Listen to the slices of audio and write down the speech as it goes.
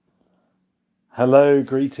Hello,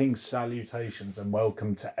 greetings, salutations, and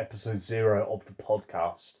welcome to episode 0 of the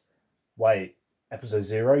podcast. Wait, episode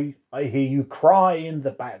 0? I hear you cry in the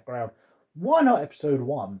background. Why not episode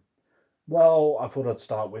 1? Well, I thought I'd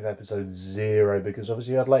start with episode 0 because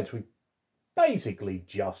obviously I'd like to basically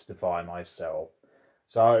justify myself.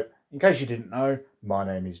 So, in case you didn't know, my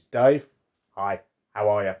name is Dave. Hi, how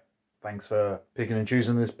are you? Thanks for picking and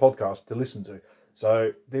choosing this podcast to listen to.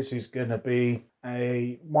 So this is going to be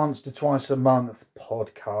a once to twice a month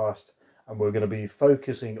podcast, and we're going to be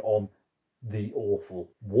focusing on the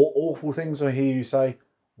awful. What awful things I hear you say?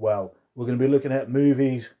 Well, we're going to be looking at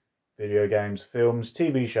movies, video games, films,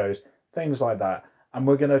 TV shows, things like that, and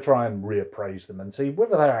we're going to try and reappraise them and see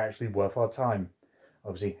whether they're actually worth our time.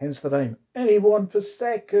 Obviously, hence the name, Anyone for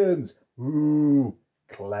Seconds. Ooh,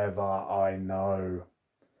 clever, I know.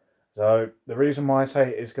 So the reason why I say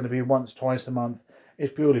it's going to be once, twice a month is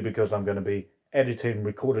purely because I'm going to be editing,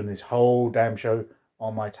 recording this whole damn show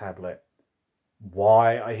on my tablet.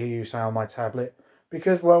 Why I hear you say on my tablet?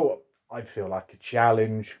 Because, well, I feel like a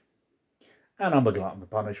challenge and I'm a glutton for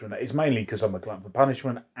punishment. It's mainly because I'm a glutton for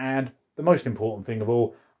punishment, and the most important thing of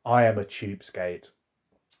all, I am a cheapskate.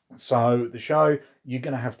 So the show, you're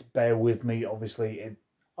going to have to bear with me. Obviously,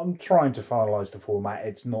 I'm trying to finalise the format.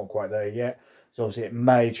 It's not quite there yet. So obviously it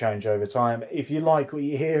may change over time. If you like what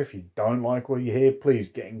you hear, if you don't like what you hear, please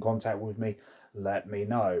get in contact with me. Let me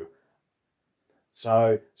know.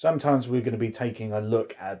 So sometimes we're going to be taking a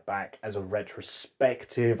look at back as a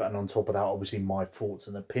retrospective, and on top of that, obviously my thoughts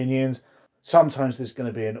and opinions. Sometimes there's going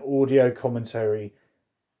to be an audio commentary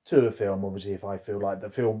to a film, obviously if I feel like the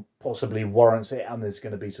film possibly warrants it and there's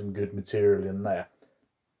going to be some good material in there.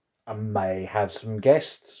 I may have some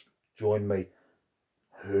guests join me.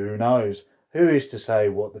 Who knows? Who is to say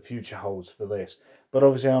what the future holds for this? But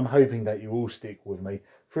obviously I'm hoping that you all stick with me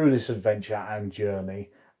through this adventure and journey.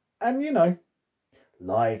 And, you know,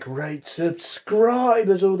 like, rate, subscribe,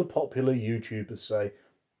 as all the popular YouTubers say.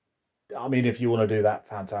 I mean, if you want to do that,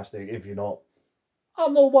 fantastic. If you're not,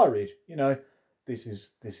 I'm not worried. You know, this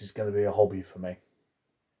is going to be a hobby for me.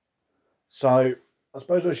 So I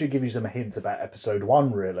suppose I should give you some hints about episode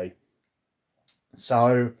 1, really.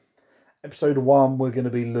 So episode 1, we're going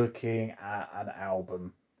to be looking at an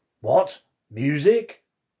album. What? Music?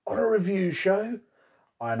 On a review show?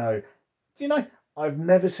 I know. Do you know, I've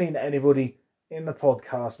never seen anybody in the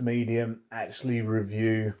podcast medium actually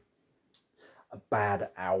review a bad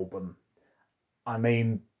album. I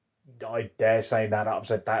mean, I dare say that I've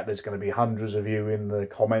said that there's going to be hundreds of you in the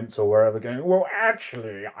comments or wherever going, well,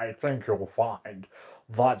 actually, I think you'll find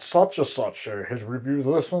that such and such has reviewed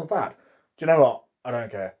this and that. Do you know what? I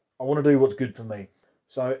don't care. I want to do what's good for me.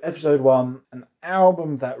 So, episode 1, an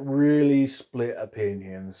album that really split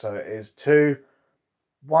opinions. So, it is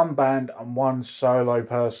one band and one solo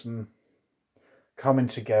person coming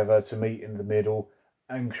together to meet in the middle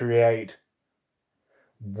and create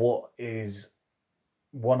what is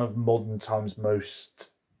one of modern times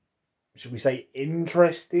most, should we say,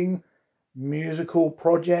 interesting musical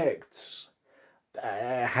projects.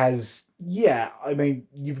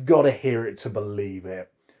 You've got to hear it to believe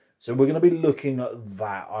it. So we're going to be looking at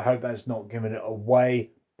that. I hope that's not giving it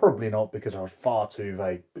away. Probably not, because I was far too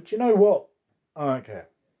vague. But you know what? I don't care.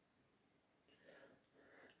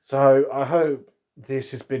 So I hope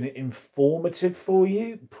this has been informative for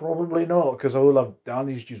you. Probably not, because all I've done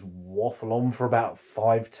is just waffle on for about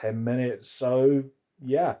 5-10 minutes. So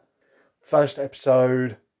yeah, first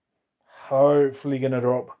episode, hopefully going to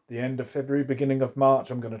drop the end of February, beginning of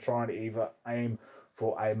March. I'm going to try and either aim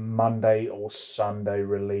for a Monday or Sunday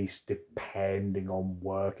release, depending on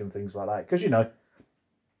work and things like that. Because, you know,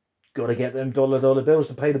 got to get them dollar bills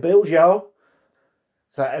to pay the bills, y'all.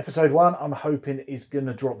 So episode 1, I'm hoping is going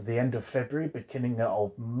to drop the end of February, beginning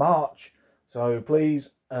of March. So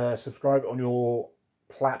please subscribe on your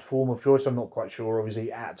platform of choice. I'm not quite sure,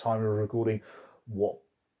 obviously, at time of recording, what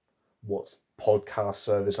podcast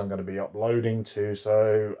service I'm going to be uploading to.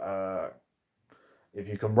 So if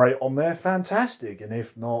you can rate on there, fantastic. And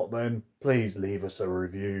if not, then please leave us a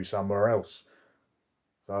review somewhere else.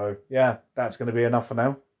 So yeah, that's going to be enough for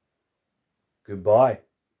now. Goodbye.